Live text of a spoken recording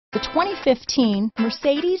The 2015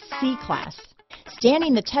 Mercedes C-Class.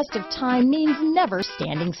 Standing the test of time means never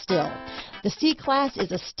standing still. The C-Class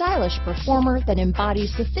is a stylish performer that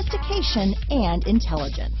embodies sophistication and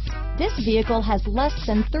intelligence. This vehicle has less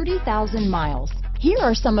than 30,000 miles. Here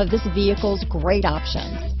are some of this vehicle's great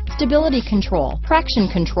options: stability control, traction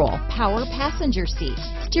control, power passenger seat,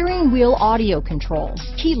 steering wheel audio controls,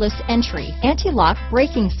 keyless entry, anti-lock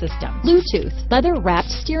braking system, Bluetooth,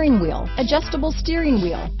 leather-wrapped steering wheel, adjustable steering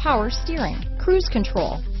wheel, power steering, cruise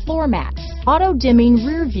control, floor mats, auto-dimming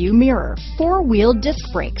rear view mirror, four-wheel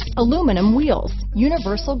disc brakes, aluminum wheels,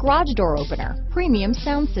 universal garage door opener, premium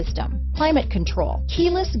sound system, climate control,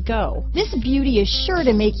 keyless go. This beauty is sure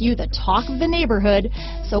to make you the talk of the neighborhood,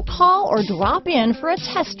 so call or drop in for a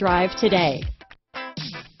test drive today.